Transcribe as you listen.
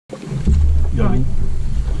Got him.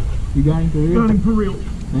 You got him for real? Got him for real.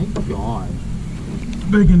 Thank God.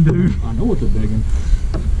 Biggin', dude. I know it's a big one.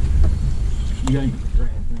 You got him.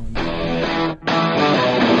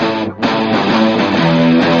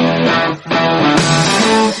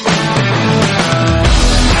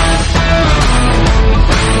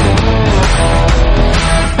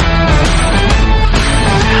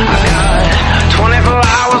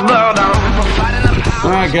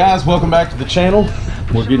 Alright guys, welcome back to the channel.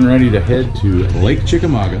 We're getting ready to head to Lake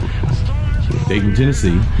Chickamauga, Dayton,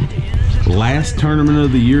 Tennessee. Last tournament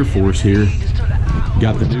of the year for us here.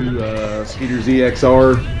 Got the new Skeeter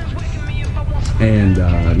ZXR and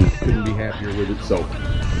couldn't be happier with it. So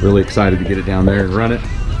really excited to get it down there and run it.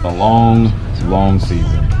 A long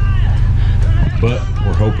season. But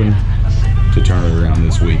we're hoping to turn it around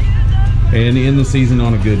this week and end the season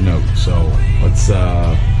on a good note. So let's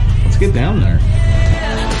get down there.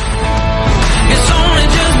 It's only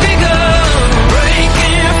just begun,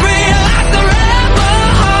 breaking free like the rebel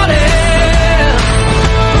hearted.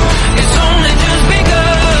 It's only just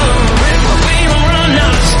begun, we don't run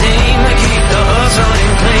out of steam to keep the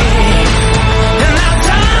hustling clean. And now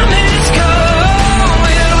time is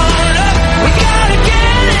going on up, we gotta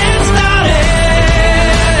get it started.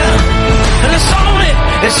 And it's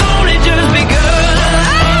only just begun.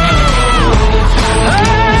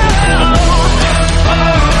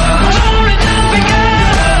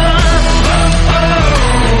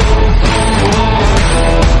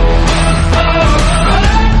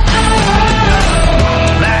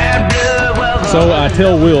 So I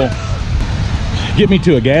tell Will, get me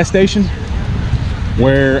to a gas station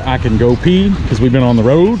where I can go pee, because we've been on the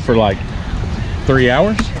road for like 3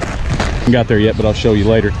 hours. Haven't got there yet, but I'll show you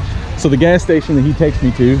later. So the gas station that he takes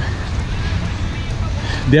me to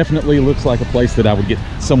definitely looks like a place that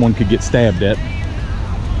someone could get stabbed at.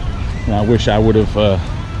 And I wish I would have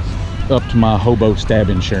upped my hobo stab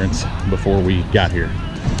insurance before we got here.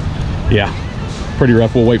 Yeah, pretty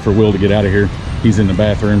rough. We'll wait for Will to get out of here. He's in the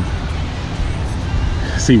bathroom.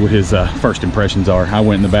 See what his first impressions are. I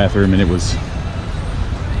went in the bathroom and it was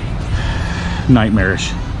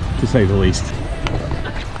nightmarish, to say the least.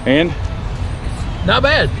 And Not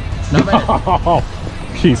bad. Not bad. oh,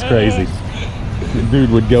 she's crazy. The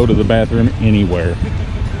dude would go to the bathroom anywhere.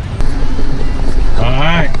 All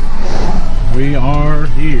right, we are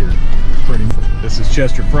here. This is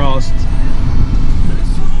Chester Frost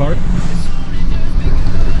Park.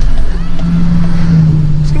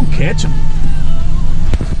 Let's go catch him.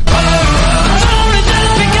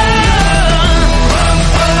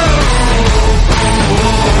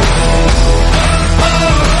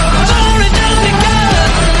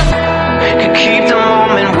 Keep the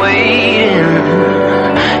moment waiting.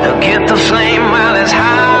 They'll get the flame while it's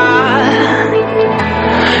hot.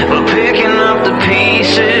 We're picking up the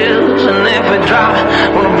pieces, and if we drop,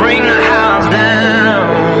 we'll bring the house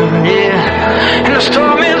down. Yeah, and the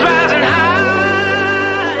storm is rising high.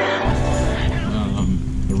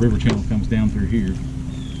 The river channel comes down through here,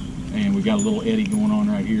 and we got a little eddy going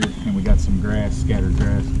on right here, and we got some grass, scattered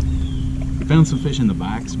grass. We found some fish in the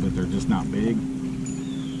backs, but they're just not big.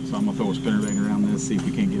 So I'm gonna throw a spinnerbait around this, see if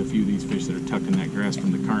we can't get a few of these fish that are tucked in that grass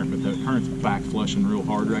from the current. But the current's back flushing real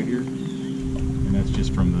hard right here, and that's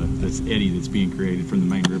just from this eddy that's being created from the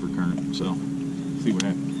main river current. So see what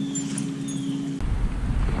happens.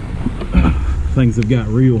 Things have got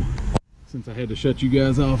real since I had to shut you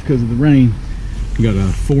guys off because of the rain. We got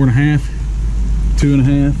a 4.5,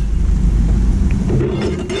 2.5.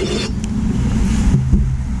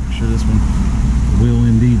 I'm sure this one will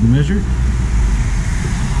indeed measure.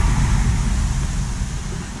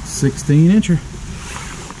 16-incher.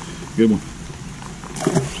 Good one.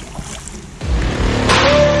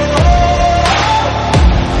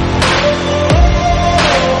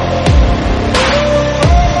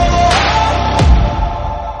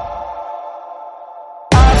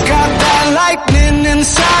 I've got that lightning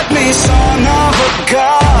inside me, son of a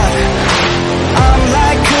god. I'm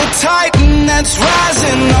like a titan that's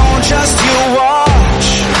rising, oh, just you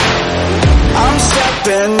watch. I'm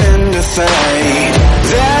stepping into fate.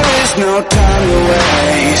 There is no time to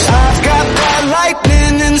waste. I've got that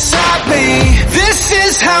lightning inside me. This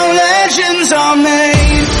is how legends are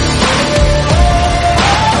made.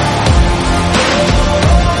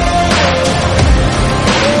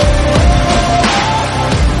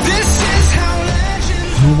 This is how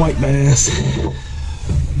legends. No white bass.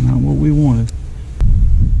 Not what we wanted.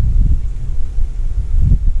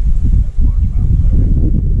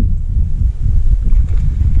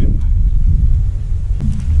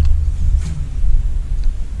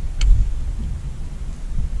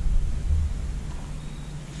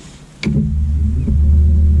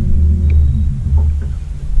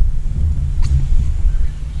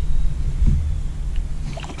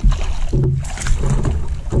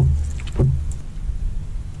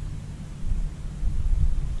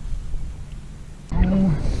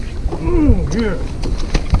 Yeah.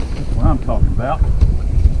 That's what I'm talking about.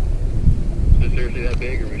 Is it seriously that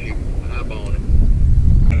big, or was you eyeballing it?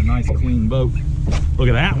 Got a nice clean boat. Look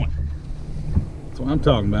at that one. That's what I'm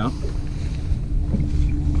talking about.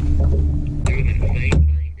 Doing the same thing,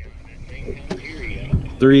 got that same kind of area.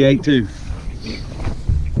 382.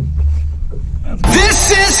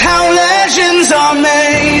 This is how legends are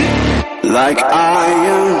made, like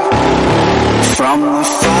iron from the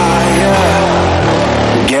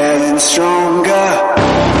fire, getting stronger.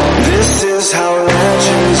 This is how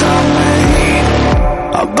legends are made,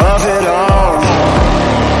 above it all,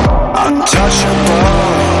 untouchable,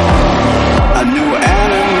 a new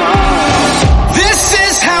animal. This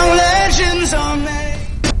is how legends are made.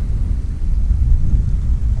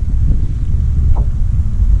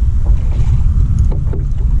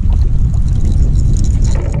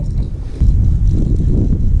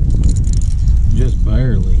 Just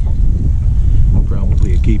barely.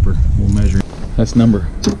 Probably a keeper. We'll measure. That's number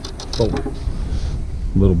 4.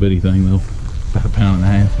 Little bitty thing though. About 1.5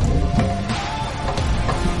 pounds.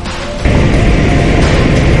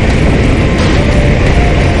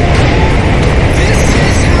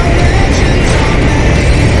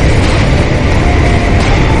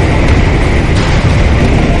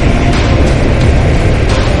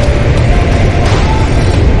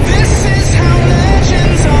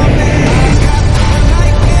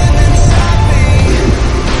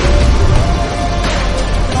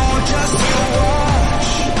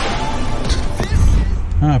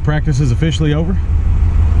 Practice is officially over.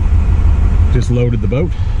 Just loaded the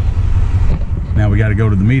boat. Now we got to go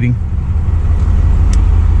to the meeting.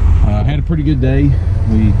 Had a pretty good day.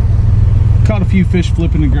 We caught a few fish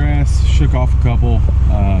flipping the grass, shook off a couple.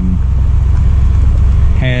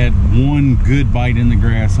 Had one good bite in the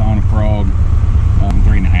grass on a frog,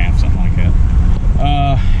 3.5, something like that.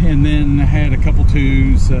 And then had a couple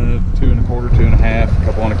 2s, 2 1/4, 2 1/2, a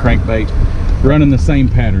couple on a crankbait, running the same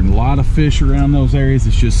pattern. A lot of fish around those areas.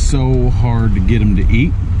 It's just so hard to get them to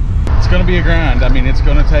eat. It's going to be a grind. I mean, it's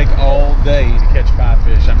going to take all day to catch 5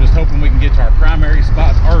 fish. I'm just hoping we can get to our primary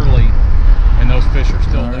spots early and those fish are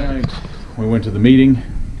still there. Right. We went to the meeting.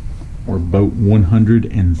 We're boat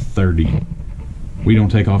 130. We don't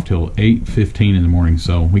take off till 8:15 in the morning,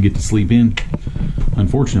 so we get to sleep in.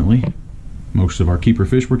 Unfortunately, most of our keeper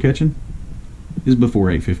fish we're catching is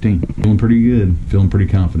before 8:15. Feeling pretty good, feeling pretty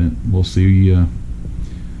confident. We'll see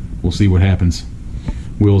what happens.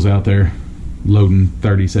 Will's out there loading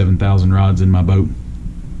 37,000 rods in my boat,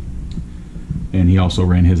 and he also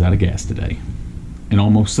ran his out of gas today and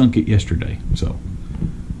almost sunk it yesterday, so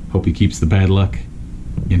hope he keeps the bad luck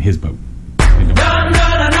in his boat.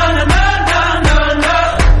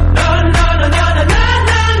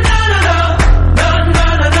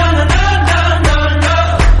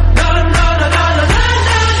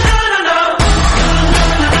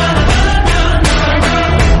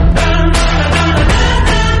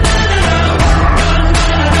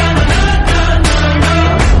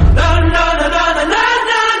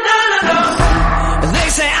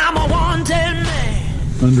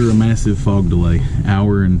 Under a massive fog delay,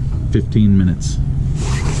 hour and 15 minutes. I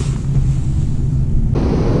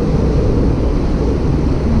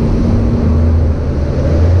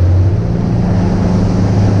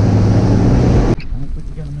don't think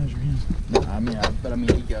you gotta measure him. No, I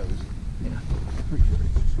mean he goes. Yeah, pretty sure.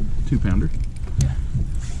 2-pounder. Yeah.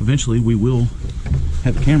 Eventually we will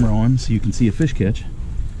have the camera on so you can see a fish catch.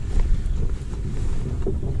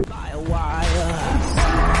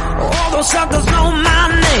 All those suckers know my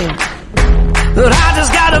name, but I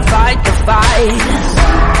just gotta fight the fight.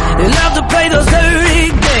 They love to play those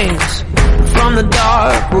dirty games. From the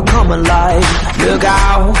dark will come a light. Look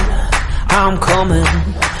out, I'm coming.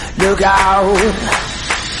 Look out,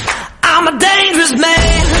 I'm a dangerous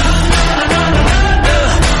man.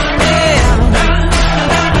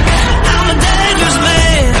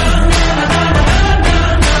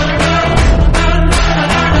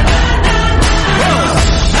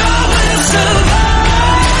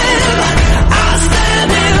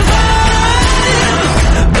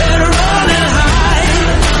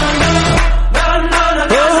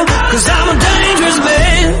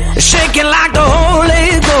 Shaking like the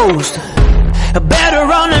Holy Ghost. Better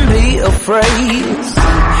run and be afraid.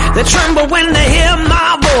 They tremble when they hear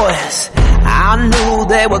my voice. I knew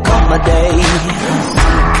there would come a day.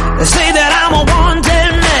 They say that I'm a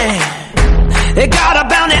wanted man. They got a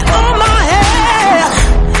bounty on my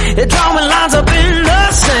head. They're drawing lines up in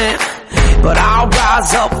the sand, but I'll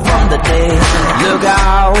rise up from the dead. Look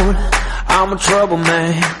out, I'm a trouble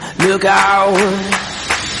man. Look out,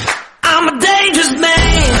 I'm a dangerous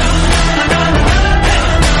man.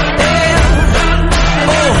 Yeah.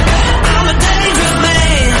 Oh, I'm a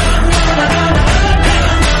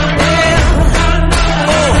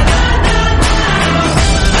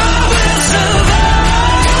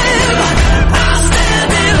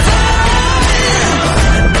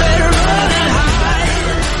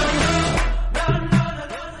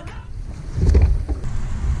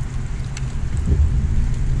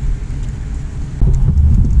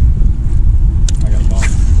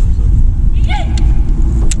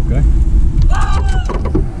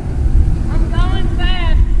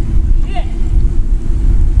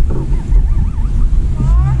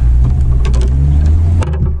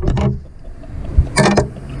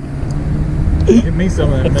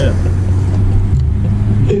some of that meth.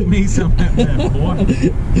 Give me some of that meth, boy. I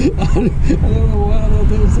don't know why I thought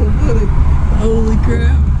that was so funny. Holy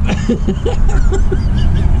crap.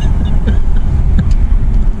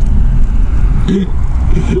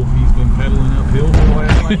 He's been pedaling uphill for the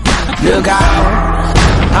last night. Look out,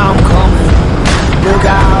 I'm coming. Look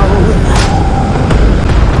out.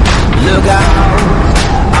 Look out,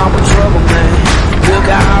 I'm a trouble man. Look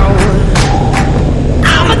out,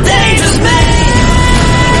 I'm a dangerous man.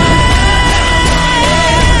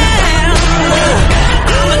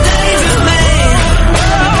 I'm a dangerous man.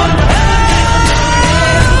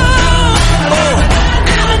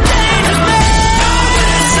 I'm a dangerous man.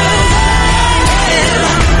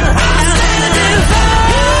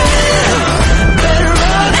 Better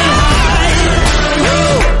run and hide.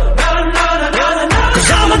 'Cause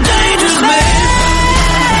I'm a dangerous man.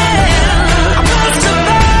 I'm gonna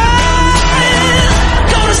survive.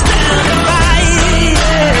 Gonna stand and fight.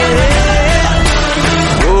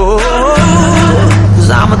 Oh, 'cause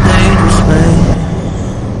I'm a dangerous man.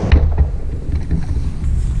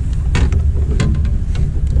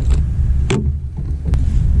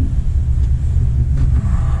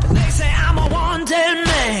 They say I'm a wanted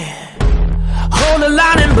man. Hold the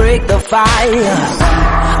line and break the fire.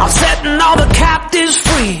 I'm setting all the captives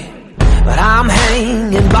free, but I'm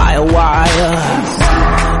hanging by a wire.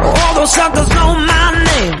 All those suckers know my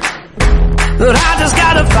name, but I just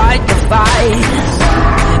gotta fight the fight.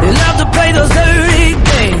 They love to play those dirty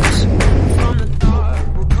games. From the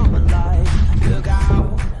dark will come a light. Look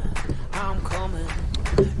out, I'm coming.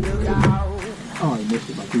 Look out, Oh, I missed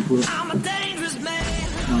it by 2 foot. I'm a dangerous man.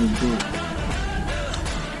 Not even close.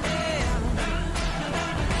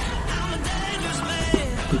 I'm a dangerous man.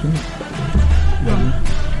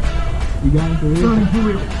 You got him for real? Running for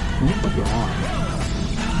real. Oh, God.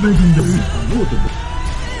 Begging dude.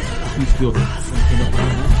 He's still Better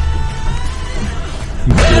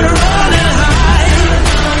run and hide.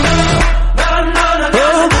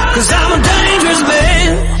 Oh, 'cause I'm a dangerous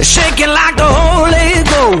man, shaking like the Holy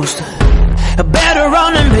Ghost. Better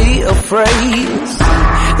run and be afraid.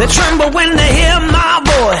 They tremble when they hear my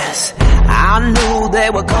voice. I knew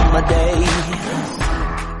there would come a day.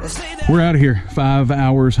 They say that We're out of here. 5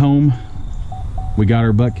 hours home. We got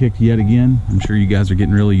our butt kicked yet again. I'm sure you guys are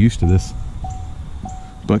getting really used to this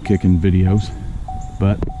butt kicking videos,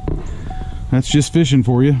 but that's just fishing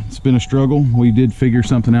for you. It's been a struggle. We did figure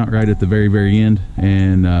something out right at the very end,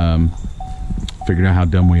 and figured out how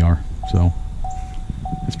dumb we are. So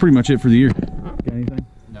that's pretty much it for the year. Got anything?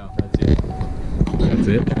 No, that's it. That's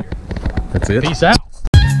it. That's it. Peace out.